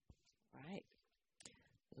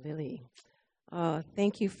Lily. Oh,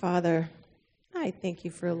 thank you, Father. I thank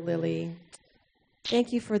you for Lily.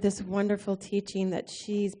 Thank you for this wonderful teaching that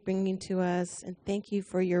she's bringing to us. And thank you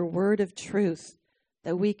for your word of truth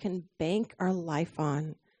that we can bank our life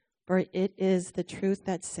on, for it is the truth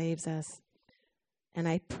that saves us. And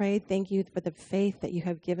I pray, thank you for the faith that you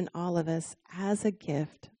have given all of us as a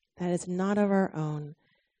gift that is not of our own.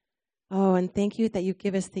 Oh, and thank you that you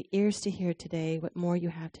give us the ears to hear today what more you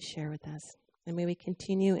have to share with us. And may we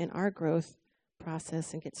continue in our growth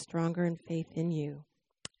process and get stronger in faith in you.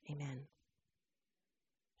 Amen.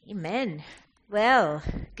 Amen. Well,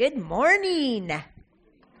 good morning.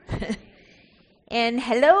 And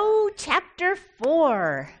hello, chapter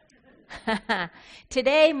 4.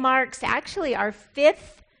 Today marks actually our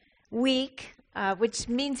 5th week, which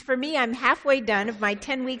means for me I'm halfway done of my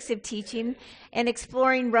 10 weeks of teaching and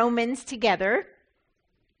exploring Romans together.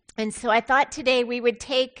 And so I thought today we would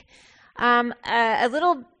take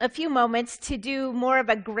a few moments to do more of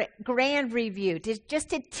a grand review, just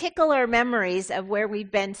to tickle our memories of where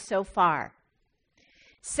we've been so far.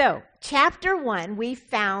 So, chapter 1, we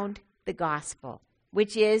found the gospel,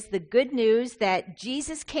 which is the good news that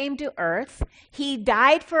Jesus came to earth, he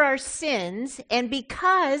died for our sins, and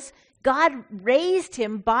because God raised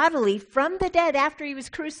him bodily from the dead after he was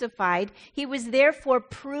crucified, he was therefore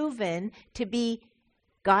proven to be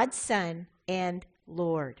God's Son and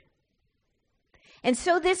Lord. And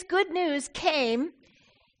so this good news came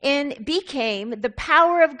and became the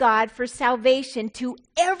power of God for salvation to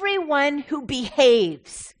everyone who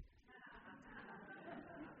behaves.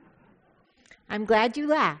 I'm glad you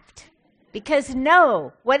laughed. Because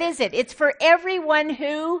no, what is it? It's for everyone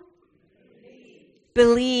who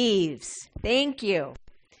believes. Thank you.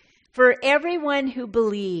 For everyone who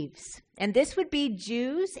believes. And this would be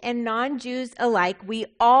Jews and non-Jews alike. We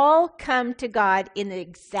all come to God in the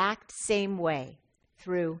exact same way,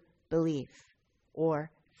 through belief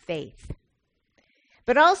or faith.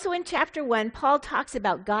 But also in chapter 1, Paul talks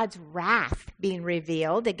about God's wrath being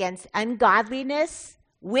revealed against ungodliness,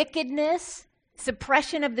 wickedness,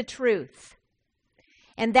 suppression of the truth.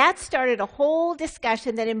 And that started a whole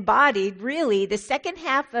discussion that embodied really the second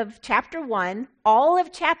half of chapter 1, all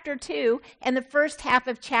of chapter 2, and the first half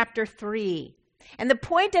of chapter 3. And the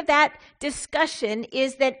point of that discussion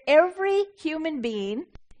is that every human being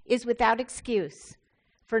is without excuse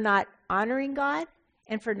for not honoring God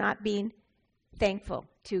and for not being thankful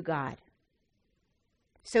to God.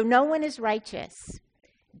 So no one is righteous.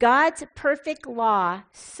 God's perfect law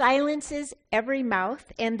silences every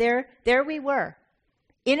mouth, and there we were,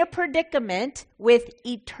 in a predicament with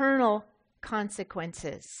eternal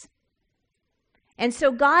consequences. And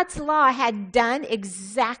so God's law had done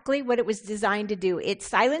exactly what it was designed to do. It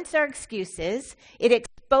silenced our excuses, it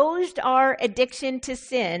exposed our addiction to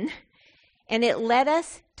sin, and it led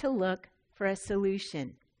us to look for a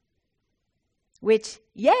solution, which,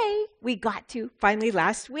 yay, we got to finally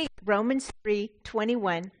last week, Romans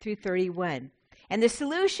 3:21 through 31. And the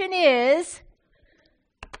solution is,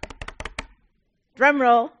 drum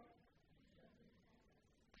roll,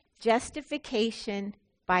 justification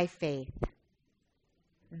by faith.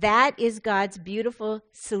 That is God's beautiful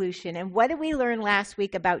solution. And what did we learn last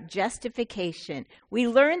week about justification? We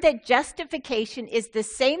learned that justification is the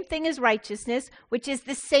same thing as righteousness, which is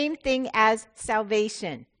the same thing as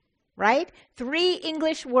salvation, right? 3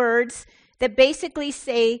 English words that basically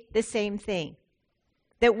say the same thing.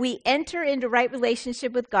 That we enter into right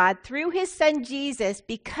relationship with God through his Son Jesus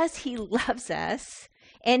because he loves us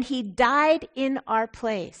and he died in our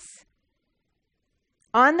place.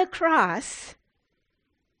 On the cross,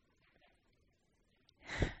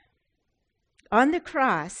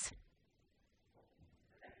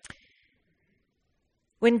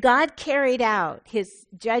 when God carried out his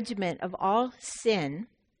judgment of all sin,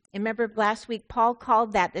 remember last week Paul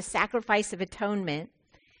called that the sacrifice of atonement,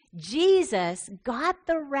 Jesus got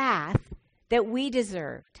the wrath that we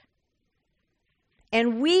deserved.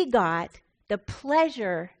 And we got the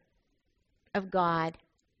pleasure of God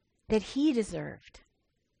that he deserved.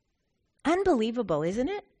 Unbelievable, isn't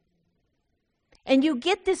it? And you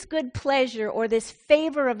get this good pleasure or this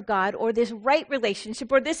favor of God or this right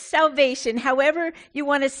relationship or this salvation, however you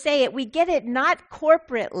want to say it. We get it not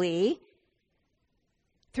corporately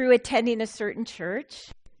through attending a certain church,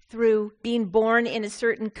 through being born in a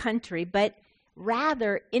certain country, but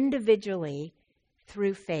rather individually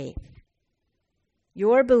through faith.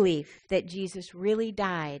 Your belief that Jesus really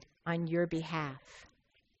died on your behalf.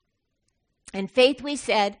 And faith, we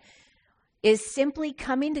said, is simply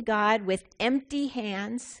coming to God with empty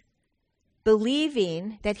hands,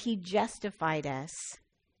 believing that he justified us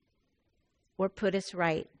or put us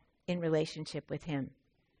right in relationship with him.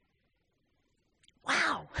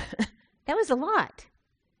 Wow, that was a lot.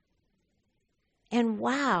 And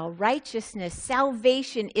wow, righteousness,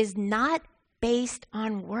 salvation is not based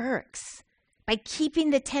on works. By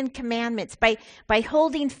keeping the 10 Commandments, by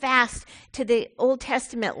holding fast to the Old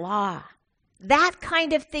Testament law. That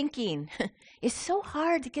kind of thinking is so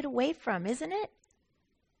hard to get away from, isn't it?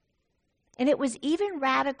 And it was even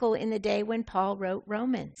radical in the day when Paul wrote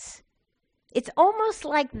Romans. It's almost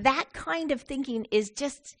like that kind of thinking is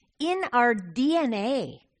just in our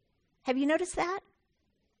DNA. Have you noticed that?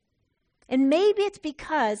 And maybe it's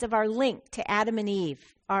because of our link to Adam and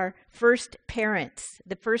Eve, our first parents,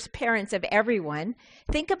 the first parents of everyone.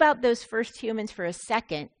 Think about those first humans for a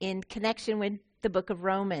second in connection with the book of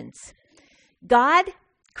Romans. God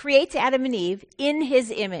creates Adam and Eve in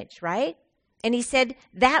his image, right? And he said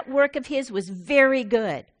that work of his was very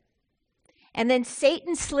good. And then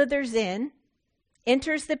Satan slithers in,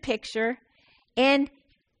 enters the picture, and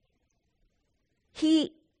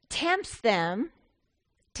he tempts them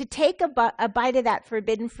to take a bite of that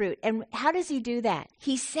forbidden fruit. And how does he do that?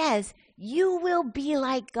 He says, you will be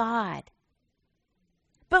like God.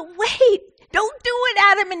 But wait, don't do it,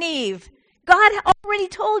 Adam and Eve. God already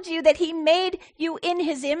told you that he made you in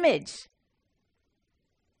his image.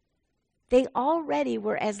 They already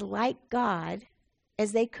were as like God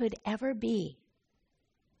as they could ever be.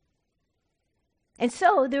 And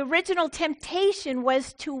so the original temptation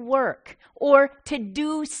was to work or to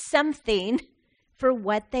do something for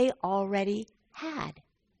what they already had.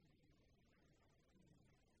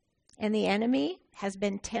 And the enemy has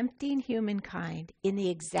been tempting humankind in the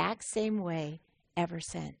exact same way ever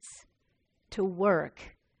since, to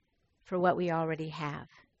work for what we already have.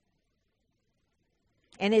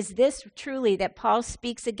 And is this truly that Paul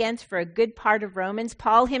speaks against for a good part of Romans?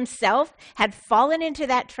 Paul himself had fallen into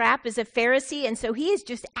that trap as a Pharisee, and so he is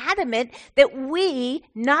just adamant that we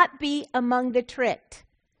not be among the tricked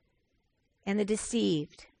and the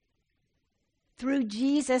deceived. Through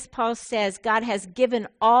Jesus, Paul says, God has given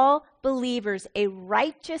all believers a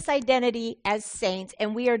righteous identity as saints,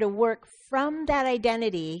 and we are to work from that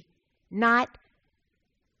identity, not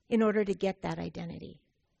in order to get that identity.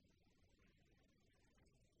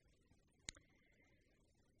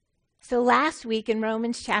 So last week in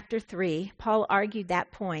Romans chapter 3, Paul argued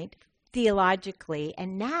that point theologically,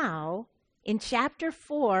 and now in chapter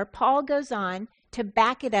 4, Paul goes on to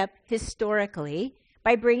back it up historically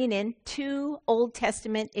by bringing in 2 Old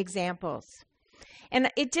Testament examples.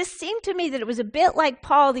 And it just seemed to me that it was a bit like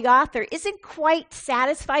Paul, the author, isn't quite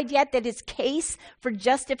satisfied yet that his case for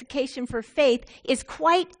justification for faith is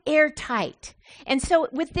quite airtight. And so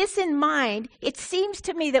with this in mind, it seems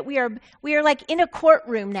to me that we are like in a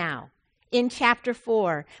courtroom now in chapter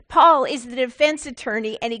 4. Paul is the defense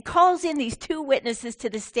attorney, and he calls in these 2 witnesses to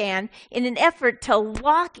the stand in an effort to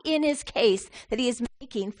lock in his case that he is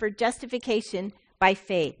making for justification by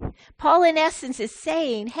faith. Paul, in essence, is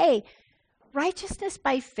saying, hey, righteousness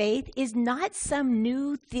by faith is not some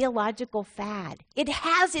new theological fad. It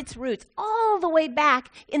has its roots all the way back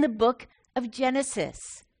in the book of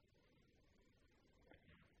Genesis.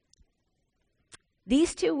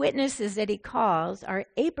 These 2 witnesses that he calls are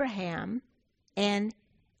Abraham and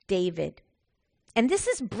David. And this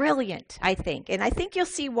is brilliant, I think, and I think you'll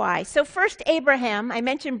see why. So first, Abraham, I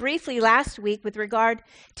mentioned briefly last week with regard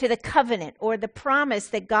to the covenant or the promise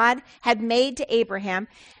that God had made to Abraham.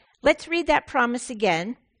 Let's read that promise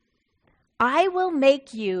again. I will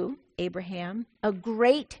make you, Abraham, a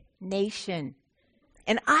great nation,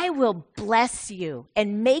 and I will bless you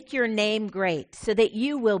and make your name great so that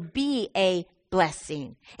you will be a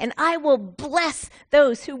blessing. And I will bless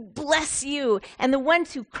those who bless you, and the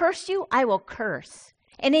ones who curse you, I will curse.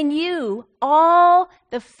 And in you, all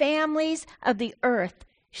the families of the earth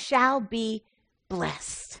shall be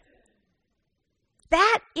blessed.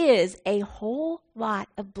 That is a whole lot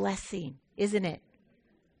of blessing, isn't it?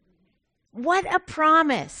 What a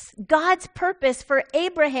promise. God's purpose for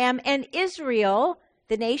Abraham and Israel,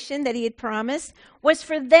 the nation that he had promised, was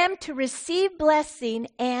for them to receive blessing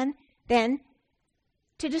and then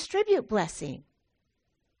to distribute blessing.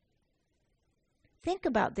 Think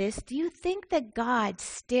about this. Do you think that God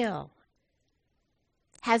still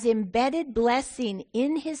has embedded blessing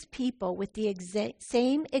in his people with the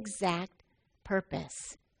same exact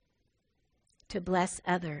purpose? To bless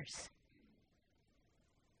others.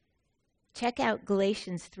 Check out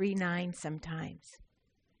Galatians 3:9 sometimes.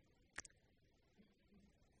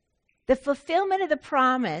 The fulfillment of the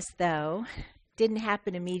promise, though, didn't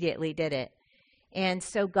happen immediately, did it? And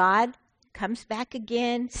so God comes back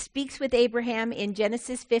again, speaks with Abraham in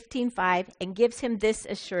Genesis 15:5, and gives him this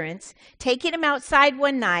assurance. Taking him outside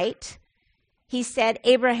one night, he said,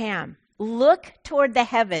 Abraham, look toward the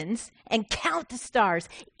heavens and count the stars,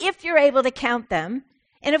 if you're able to count them.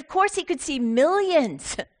 And of course, he could see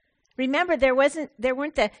millions. Remember, there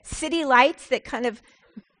weren't the city lights that kind of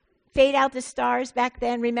fade out the stars back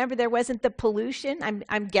then. Remember, there wasn't the pollution,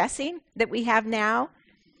 I'm guessing, that we have now.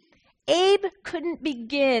 Abe couldn't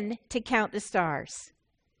begin to count the stars.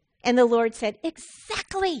 And the Lord said,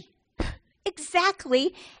 exactly.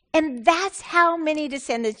 And that's how many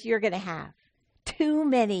descendants you're going to have. Too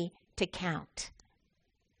many to count.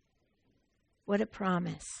 What a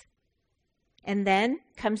promise. And then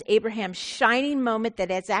comes Abraham's shining moment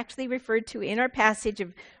that is actually referred to in our passage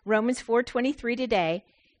of Romans 4:23 today.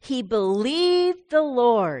 He believed the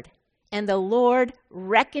Lord, and the Lord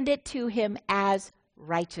reckoned it to him as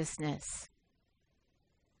righteousness.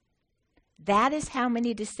 That is how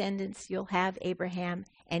many descendants you'll have, Abraham,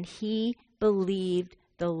 and he believed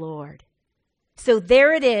the Lord. So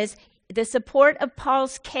there it is, the support of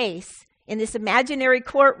Paul's case in this imaginary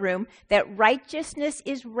courtroom that righteousness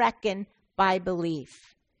is reckoned by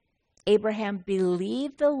belief. Abraham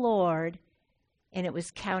believed the Lord, and it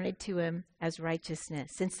was counted to him as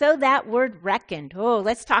righteousness. And so that word reckoned,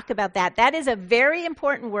 let's talk about that. That is a very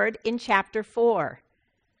important word in chapter 4.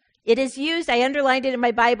 It is used, I underlined it in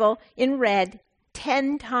my Bible, in red,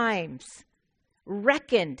 10 times.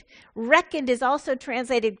 Reckoned. Reckoned is also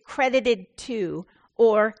translated credited to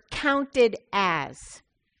or counted as.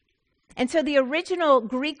 And so the original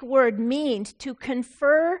Greek word means to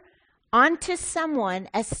confer onto someone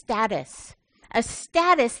a status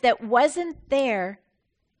that wasn't there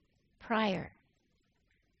prior.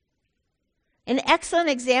 An excellent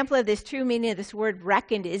example of this true meaning of this word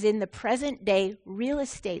reckoned is in the present day real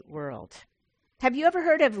estate world. Have you ever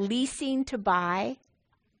heard of leasing to buy?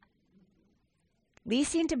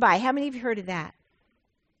 Leasing to buy. How many of you heard of that?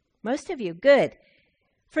 Most of you. Good.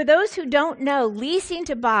 For those who don't know, leasing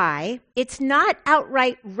to buy, it's not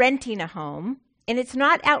outright renting a home, and it's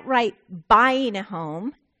not outright buying a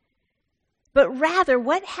home, but rather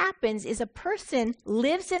what happens is a person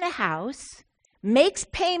lives in a house, makes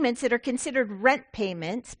payments that are considered rent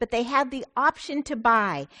payments, but they have the option to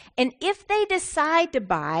buy. And if they decide to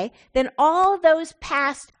buy, then all those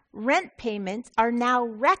past rent payments are now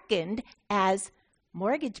reckoned as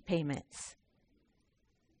mortgage payments.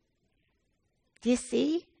 Do you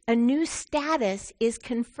see? A new status is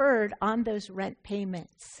conferred on those rent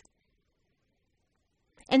payments.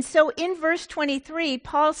 And so in verse 23,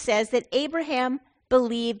 Paul says that Abraham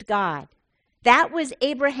believed God. That was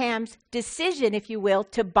Abraham's decision, if you will,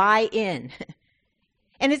 to buy in.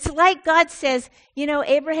 And it's like God says,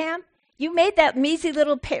 Abraham, you made that measly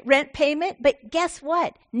little rent payment, but guess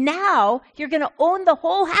what? Now you're going to own the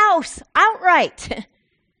whole house outright.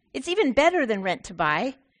 It's even better than rent to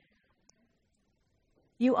buy.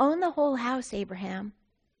 You own the whole house, Abraham.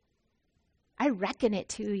 I reckon it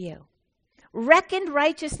to you. Reckoned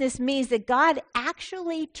righteousness means that God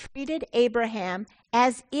actually treated Abraham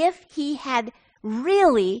as if he had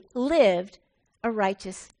really lived a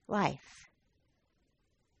righteous life.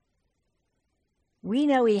 We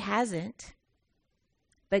know he hasn't,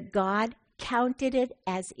 but God counted it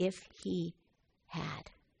as if he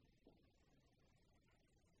had.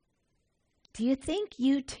 Do you think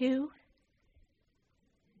you too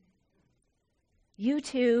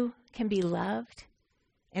can be loved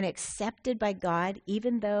and accepted by God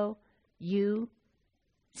even though you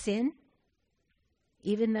sin?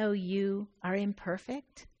 Even though you are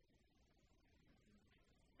imperfect?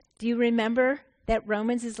 Do you remember that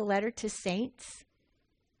Romans is a letter to saints?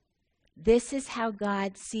 This is how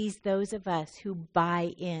God sees those of us who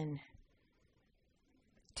buy in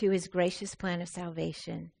to his gracious plan of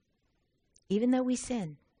salvation, even though we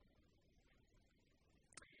sin.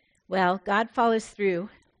 Well, God follows through,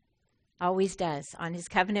 always does, on his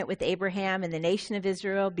covenant with Abraham, and the nation of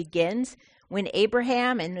Israel begins when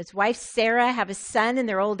Abraham and his wife Sarah have a son in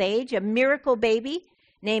their old age, a miracle baby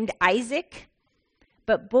named Isaac.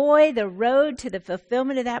 But boy, the road to the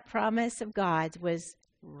fulfillment of that promise of God's was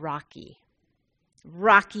rocky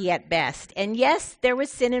at best. And yes, there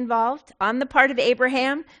was sin involved on the part of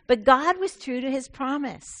Abraham, but God was true to his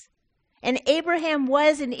promise. And Abraham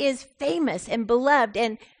was and is famous and beloved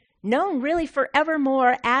and known really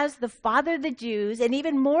forevermore as the father of the Jews, and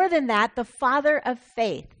even more than that, the father of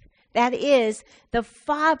faith. That is, the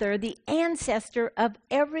father, the ancestor of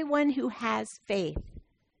everyone who has faith.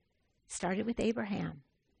 Started with Abraham.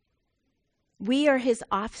 We are his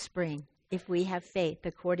offspring if we have faith,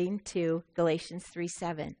 according to Galatians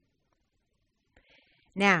 3:7.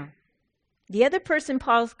 Now, the other person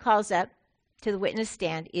Paul calls up to the witness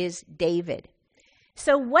stand is David.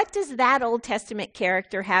 So what does that Old Testament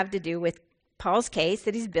character have to do with Paul's case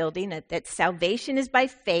that he's building, that salvation is by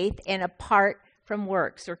faith and apart from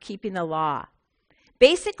works or keeping the law.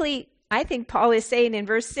 Basically, I think Paul is saying in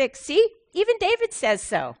verse 6, see, even David says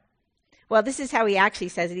so. Well, this is how he actually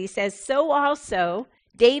says it. He says, so also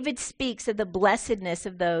David speaks of the blessedness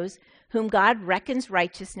of those whom God reckons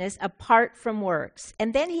righteousness apart from works.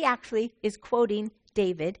 And then he actually is quoting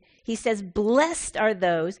David. He says, blessed are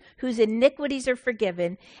those whose iniquities are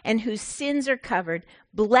forgiven and whose sins are covered.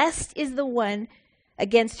 Blessed is the one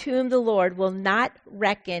against whom the Lord will not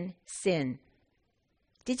reckon sin.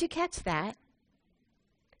 Did you catch that?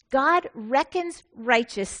 God reckons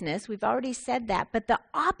righteousness. We've already said that. But the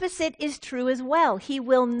opposite is true as well. He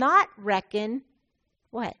will not reckon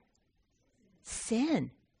what?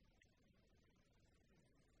 Sin.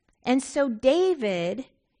 And so David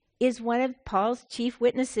is one of Paul's chief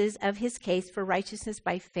witnesses of his case for righteousness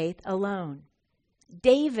by faith alone.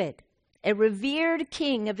 David, a revered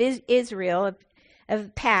king of Israel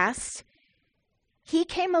of past, he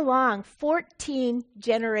came along 14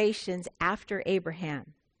 generations after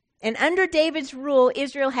Abraham. And under David's rule,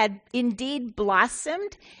 Israel had indeed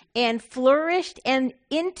blossomed and flourished and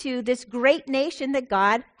into this great nation that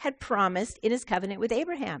God had promised in his covenant with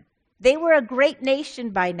Abraham. They were a great nation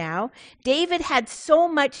by now. David had so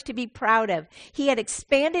much to be proud of. He had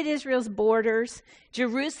expanded Israel's borders.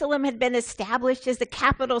 Jerusalem had been established as the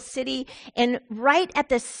capital city. And right at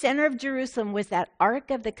the center of Jerusalem was that Ark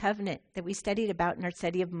of the Covenant that we studied about in our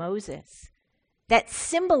study of Moses, that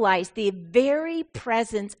symbolized the very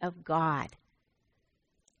presence of God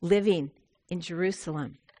living in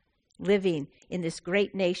Jerusalem, living in this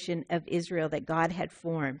great nation of Israel that God had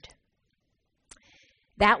formed.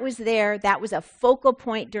 That was there. That was a focal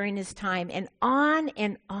point during his time. And on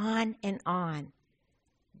and on and on.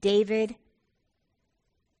 David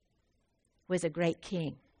was a great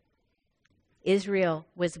king. Israel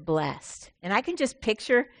was blessed. And I can just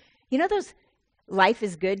picture, you know those Life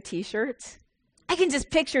is Good t-shirts? I can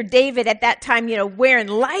just picture David at that time, wearing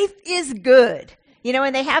Life is Good.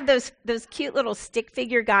 And they have those cute little stick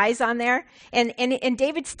figure guys on there. And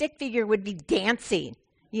David's stick figure would be dancing,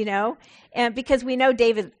 and because we know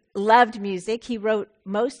David loved music. He wrote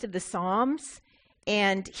most of the Psalms,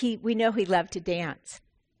 and we know he loved to dance.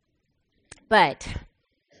 But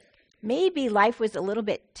maybe life was a little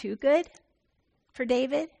bit too good for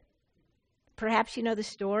David. Perhaps you know the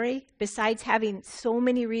story. Besides having so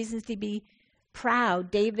many reasons to be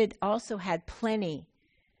proud, David also had plenty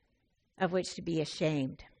of which to be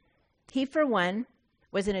ashamed. He, for one,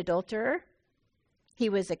 was an adulterer. He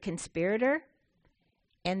was a conspirator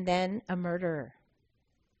and then a murderer.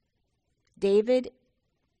 David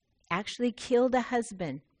actually killed a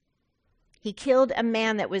husband. He killed a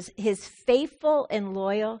man that was his faithful and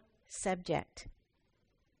loyal subject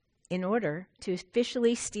in order to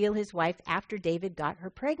officially steal his wife after David got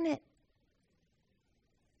her pregnant.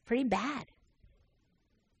 Pretty bad.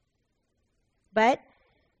 But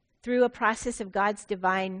through a process of God's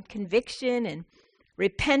divine conviction and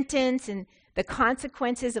repentance and the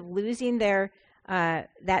consequences of losing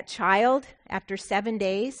that child after 7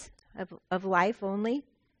 days of life only,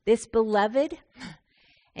 this beloved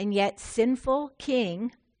and yet sinful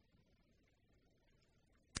king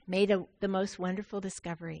made the most wonderful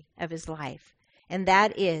discovery of his life. And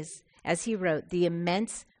that is, as he wrote, the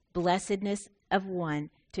immense blessedness of one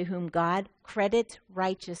to whom God credits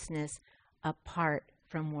righteousness apart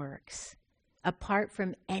from works, apart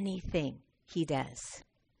from anything he does.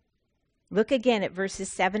 Look again at verses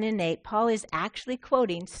 7 and 8. Paul is actually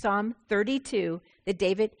quoting Psalm 32 that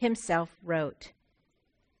David himself wrote.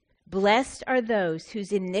 Blessed are those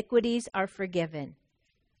whose iniquities are forgiven,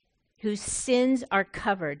 whose sins are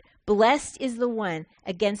covered. Blessed is the one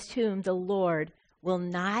against whom the Lord will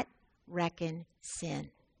not reckon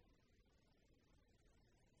sin.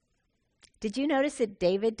 Did you notice that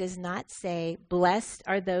David does not say, blessed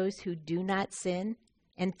are those who do not sin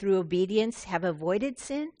and through obedience have avoided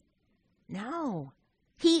sin? No.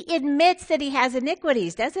 He admits that he has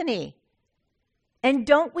iniquities, doesn't he? And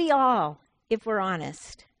don't we all, if we're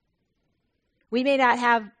honest? We may not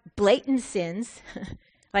have blatant sins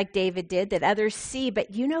like David did that others see, but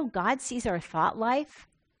God sees our thought life.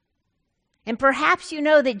 And perhaps you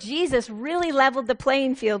know that Jesus really leveled the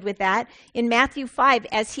playing field with that in Matthew 5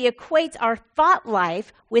 as he equates our thought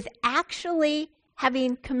life with actually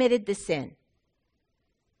having committed the sin.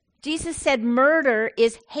 Jesus said murder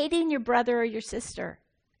is hating your brother or your sister.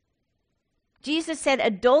 Jesus said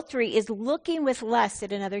adultery is looking with lust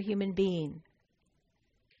at another human being.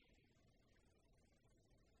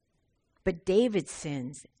 But David's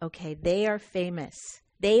sins, they are famous.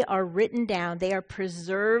 They are written down. They are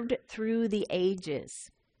preserved through the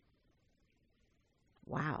ages.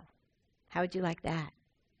 Wow. How would you like that?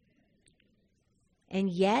 And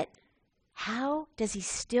yet, how does he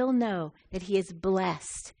still know that he is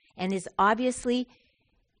blessed and is obviously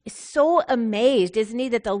so amazed, isn't he,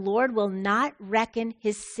 that the Lord will not reckon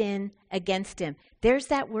his sin against him? There's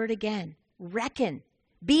that word again, reckon.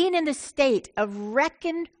 Being in the state of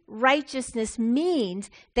reckoned righteousness means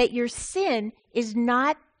that your sin is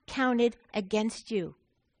not counted against you.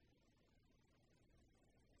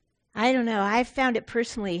 I don't know. I've found it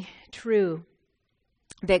personally true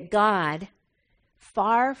that God,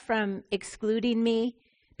 far from excluding me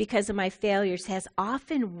because of my failures, has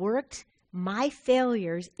often worked my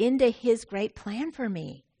failures into his great plan for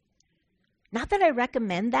me. Not that I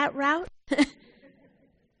recommend that route.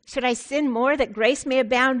 Should I sin more that grace may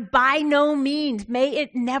abound? By no means. May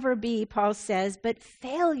it never be, Paul says, but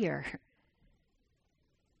failure.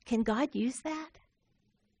 Can God use that?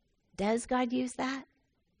 Does God use that?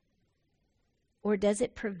 Or does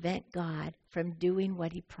it prevent God from doing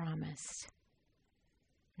what he promised?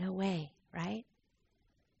 No way, right?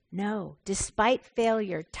 No. Despite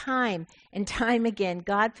failure, time and time again,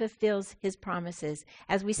 God fulfills his promises.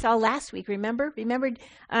 As we saw last week, remember,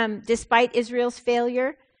 despite Israel's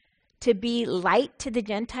failure to be light to the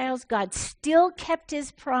Gentiles, God still kept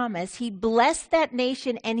his promise. He blessed that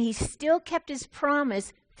nation, and he still kept his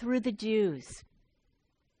promise through the Jews.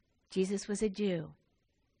 Jesus was a Jew.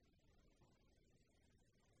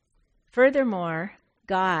 Furthermore,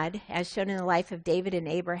 God, as shown in the life of David and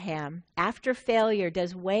Abraham, after failure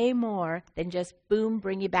does way more than just, boom,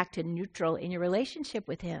 bring you back to neutral in your relationship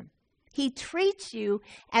with him. He treats you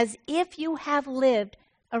as if you have lived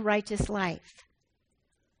a righteous life.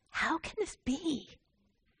 How can this be?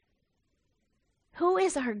 Who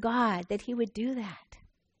is our God that he would do that?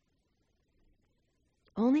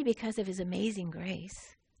 Only because of his amazing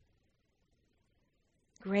grace.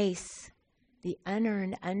 Grace, the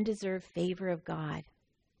unearned, undeserved favor of God.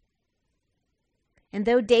 And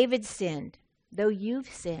though David sinned, though you've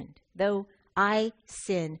sinned, though I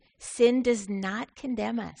sin, sin does not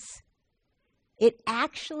condemn us. It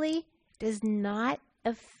actually does not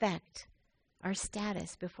affect our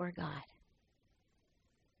status before God.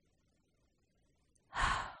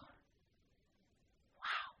 Wow.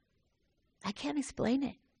 I can't explain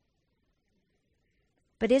it.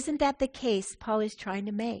 But isn't that the case Paul is trying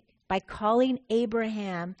to make by calling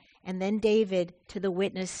Abraham and then David to the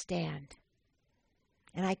witness stand?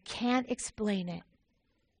 And I can't explain it.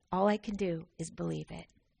 All I can do is believe it.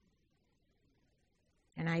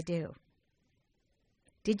 And I do.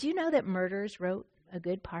 Did you know that murderers wrote a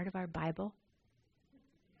good part of our Bible?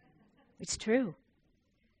 It's true.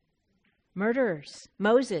 Murderers.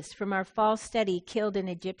 Moses, from our fall study, killed an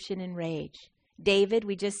Egyptian in rage. David,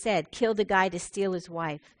 we just said, killed a guy to steal his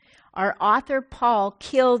wife. Our author, Paul,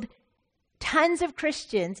 killed tons of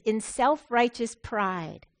Christians in self-righteous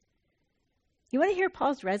pride. You want to hear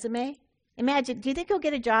Paul's resume? Imagine, do you think he'll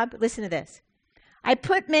get a job? Listen to this. I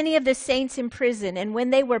put many of the saints in prison, and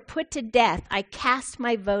when they were put to death, I cast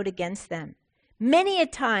my vote against them. Many a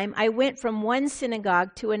time I went from one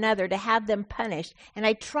synagogue to another to have them punished, and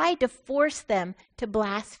I tried to force them to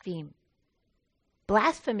blaspheme.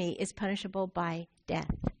 Blasphemy is punishable by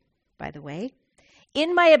death, by the way.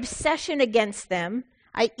 In my obsession against them,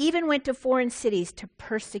 I even went to foreign cities to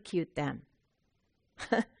persecute them.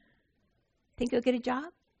 Think you'll get a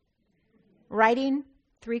job? Writing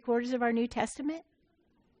 3/4 of our New Testament?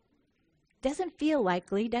 Doesn't feel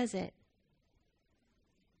likely, does it?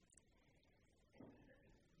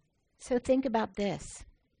 So think about this.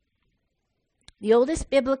 The oldest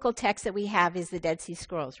biblical text that we have is the Dead Sea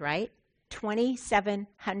Scrolls, right?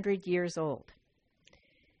 2,700 years old.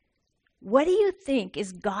 What do you think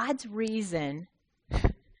is God's reason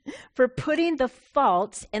for putting the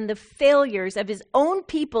faults and the failures of his own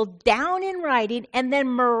people down in writing and then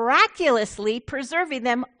miraculously preserving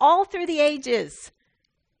them all through the ages?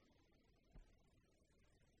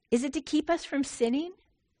 Is it to keep us from sinning?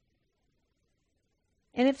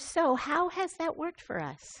 And if so, how has that worked for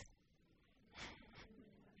us?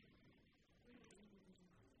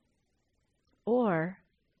 Or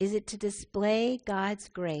is it to display God's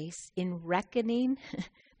grace in reckoning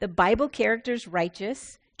the Bible characters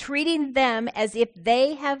righteous, treating them as if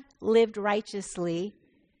they have lived righteously,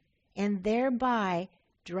 and thereby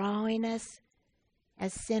drawing us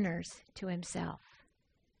as sinners to himself?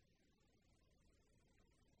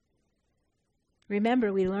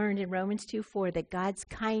 Remember, we learned in Romans 2:4 that God's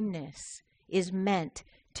kindness is meant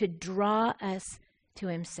to draw us to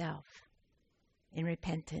himself in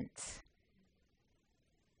repentance.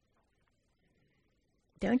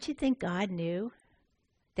 Don't you think God knew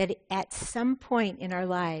that at some point in our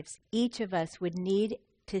lives, each of us would need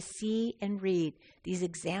to see and read these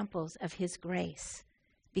examples of his grace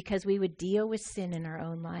because we would deal with sin in our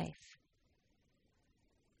own life.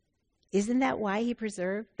 Isn't that why he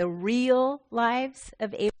preserved the real lives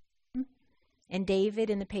of Abraham and David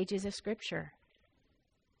in the pages of Scripture?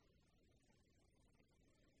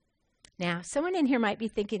 Now, someone in here might be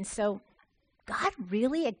thinking, so God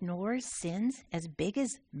really ignores sins as big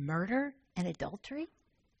as murder and adultery?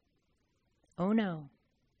 Oh, no.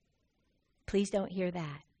 Please don't hear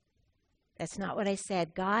that. That's not what I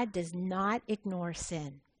said. God does not ignore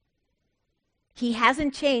sin. He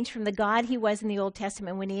hasn't changed from the God he was in the Old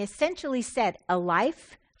Testament when he essentially said, a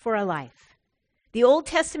life for a life. The Old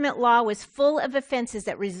Testament law was full of offenses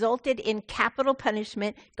that resulted in capital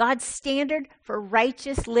punishment. God's standard for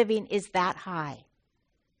righteous living is that high.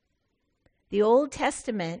 The Old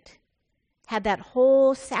Testament had that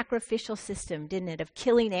whole sacrificial system, didn't it, of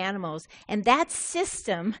killing animals. And that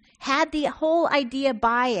system had the whole idea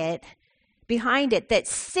behind it that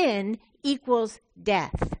sin equals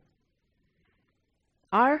death.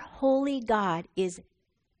 Our holy God is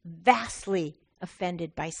vastly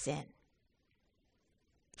offended by sin.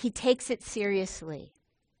 He takes it seriously.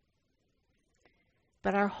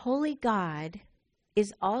 But our holy God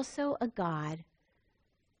is also a God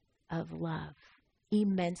of love,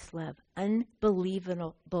 immense love,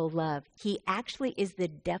 unbelievable love. He actually is the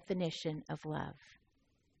definition of love.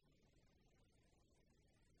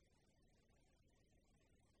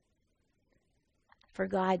 For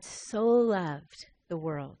God so loved the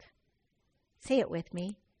world, say it with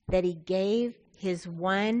me, that he gave his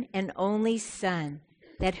one and only Son,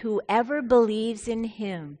 that whoever believes in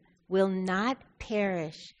him will not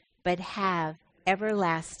perish, but have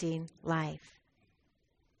everlasting life.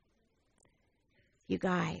 You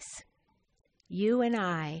guys, you and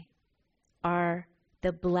I are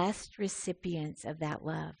the blessed recipients of that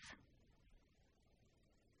love.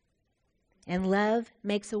 And love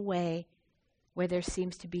makes a way where there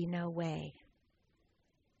seems to be no way.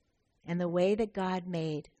 And the way that God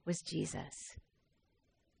made was Jesus,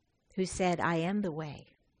 who said, I am the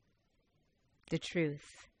way, the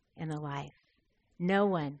truth, and the life. No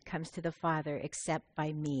one comes to the Father except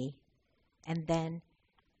by me. And then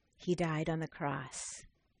he died on the cross.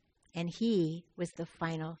 And he was the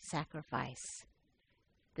final sacrifice.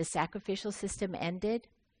 The sacrificial system ended.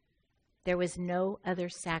 There was no other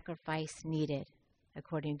sacrifice needed,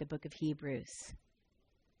 according to the book of Hebrews.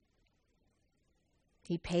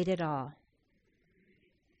 He paid it all.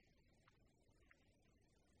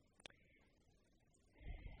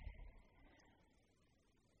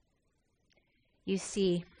 You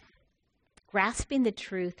see, grasping the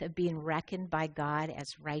truth of being reckoned by God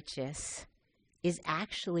as righteous is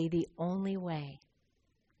actually the only way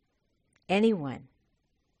anyone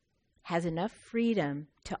has enough freedom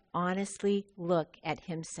to honestly look at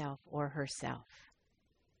himself or herself.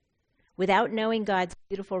 Without knowing God's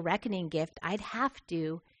beautiful reckoning gift, I'd have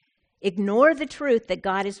to ignore the truth that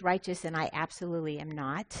God is righteous and I absolutely am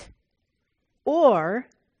not. Or,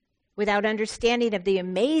 without understanding of the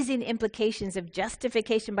amazing implications of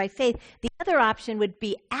justification by faith, the other option would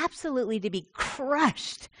be absolutely to be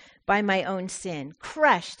crushed by my own sin,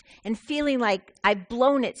 crushed and feeling like I've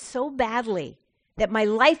blown it so badly that my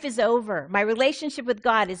life is over, my relationship with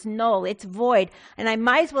God is null, it's void, and I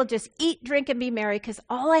might as well just eat, drink, and be merry because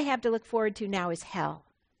all I have to look forward to now is hell.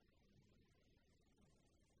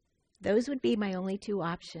 Those would be my only two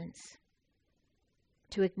options: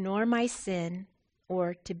 to ignore my sin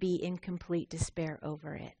or to be in complete despair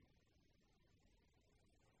over it.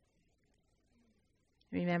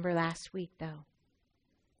 Remember last week, though,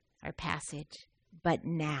 our passage, but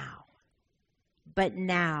now,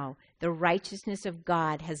 the righteousness of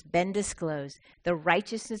God has been disclosed, the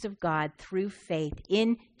righteousness of God through faith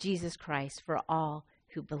in Jesus Christ for all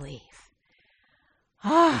who believe.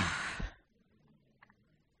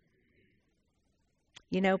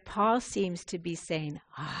 You know, Paul seems to be saying,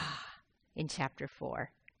 in chapter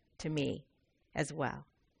 4 to me as well.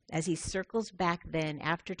 As he circles back then,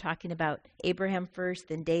 after talking about Abraham first,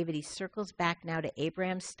 then David, he circles back now to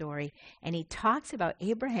Abraham's story, and he talks about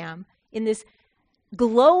Abraham in this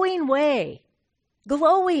glowing way.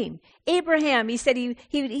 Glowing. Abraham, he said,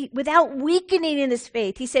 he without weakening in his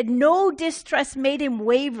faith, he said no distrust made him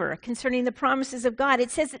waver concerning the promises of God.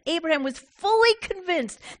 It says that Abraham was fully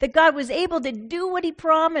convinced that God was able to do what he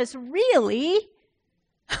promised. Really?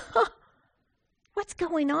 What's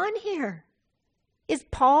going on here? Is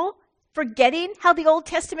Paul forgetting how the Old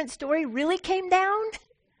Testament story really came down?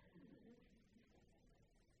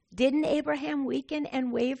 Didn't Abraham weaken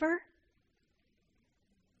and waver?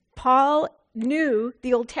 Paul knew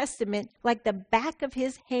the Old Testament like the back of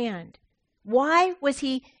his hand. Why was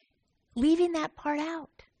he leaving that part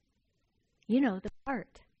out? You know, the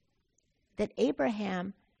part that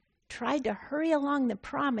Abraham tried to hurry along the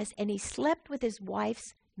promise and he slept with his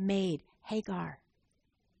wife's maid, Hagar.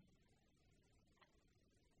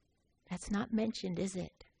 That's not mentioned, is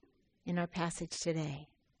it, in our passage today?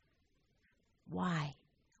 Why?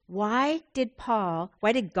 Why did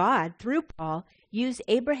God, through Paul, use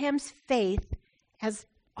Abraham's faith as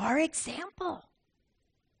our example?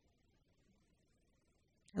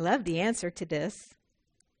 I love the answer to this.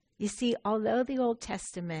 You see, although the Old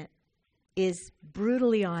Testament is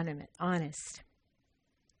brutally honest,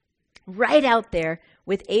 right out there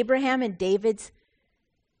with Abraham and David's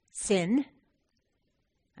sin,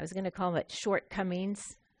 I was going to call it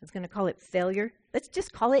shortcomings. I was going to call it failure. Let's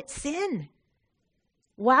just call it sin.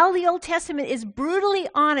 While the Old Testament is brutally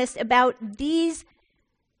honest about these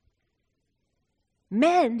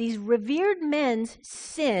men, these revered men's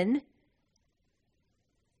sin,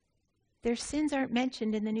 their sins aren't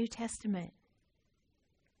mentioned in the New Testament.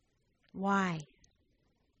 Why?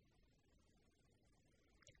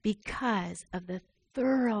 Because of the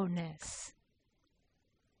thoroughness,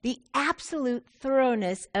 the absolute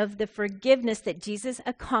thoroughness of the forgiveness that Jesus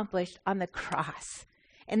accomplished on the cross.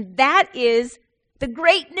 And that is the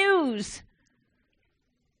great news.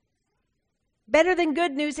 Better than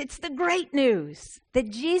good news, it's the great news that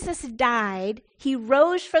Jesus died, he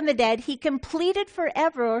rose from the dead, he completed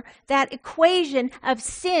forever that equation of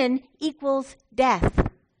sin equals death.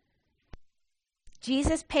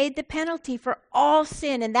 Jesus paid the penalty for all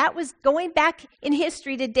sin, and that was going back in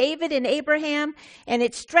history to David and Abraham, and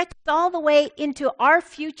it stretched all the way into our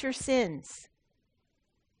future sins.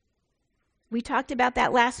 We talked about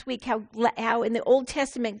that last week, how in the Old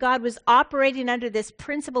Testament God was operating under this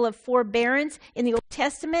principle of forbearance in the Old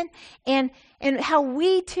Testament, and how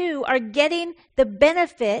we too are getting the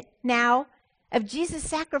benefit now of Jesus'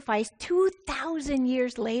 sacrifice 2,000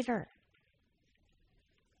 years later.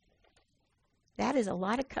 That is a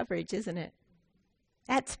lot of coverage, isn't it?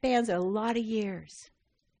 That spans a lot of years.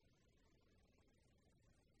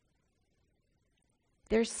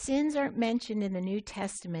 Their sins aren't mentioned in the New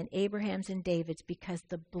Testament, Abraham's and David's, because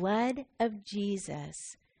the blood of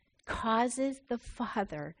Jesus causes the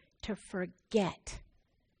Father to forget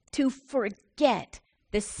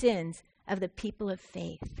the sins of the people of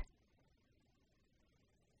faith.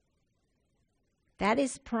 That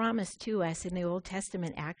is promised to us in the Old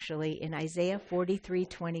Testament, actually, in Isaiah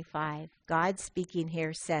 43:25. God speaking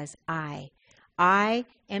here says, I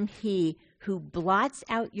am he who blots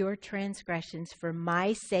out your transgressions for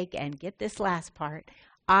my sake, and get this last part,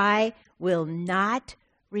 I will not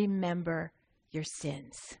remember your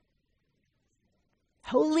sins.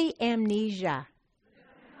 Holy amnesia.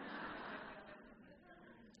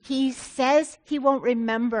 He says he won't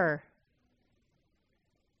remember,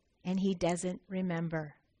 and he doesn't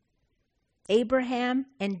remember. Abraham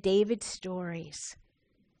and David's stories,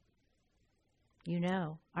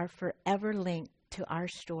 are forever linked to our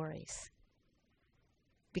stories.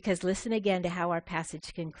 Because listen again to how our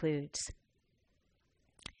passage concludes.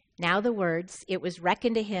 Now the words, it was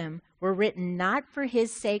reckoned to him, were written not for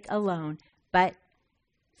his sake alone, but,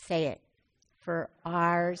 say it, for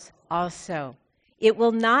ours also. It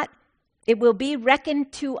will be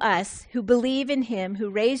reckoned to us who believe in him, who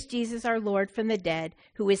raised Jesus our Lord from the dead,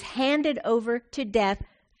 who was handed over to death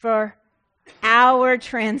for our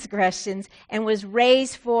transgressions and was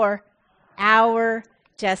raised for our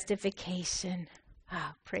justification.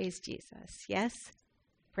 Oh, praise Jesus. Yes?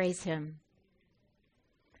 Praise him.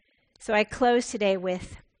 So I close today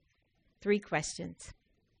with 3 questions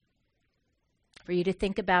for you to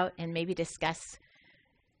think about and maybe discuss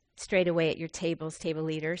straight away at your tables, table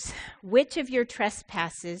leaders. Which of your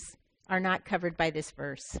trespasses are not covered by this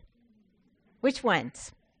verse? Which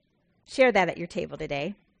ones? Share that at your table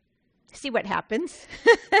today. See what happens.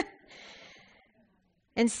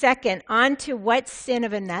 And second, on to what sin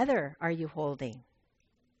of another are you holding?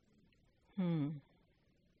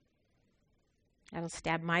 That'll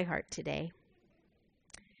stab my heart today.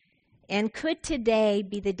 And could today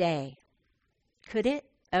be the day? Could it?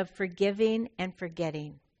 Of forgiving and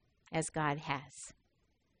forgetting as God has.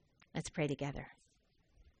 Let's pray together.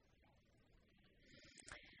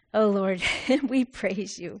 Oh Lord, we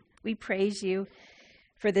praise you. We praise you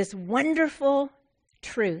for this wonderful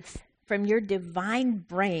truth from your divine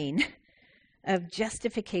brain of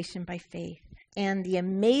justification by faith and the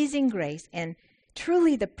amazing grace and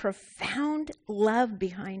truly the profound love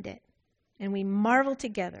behind it. And we marvel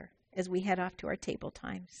together as we head off to our table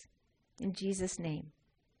times. In Jesus' name,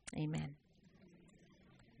 amen.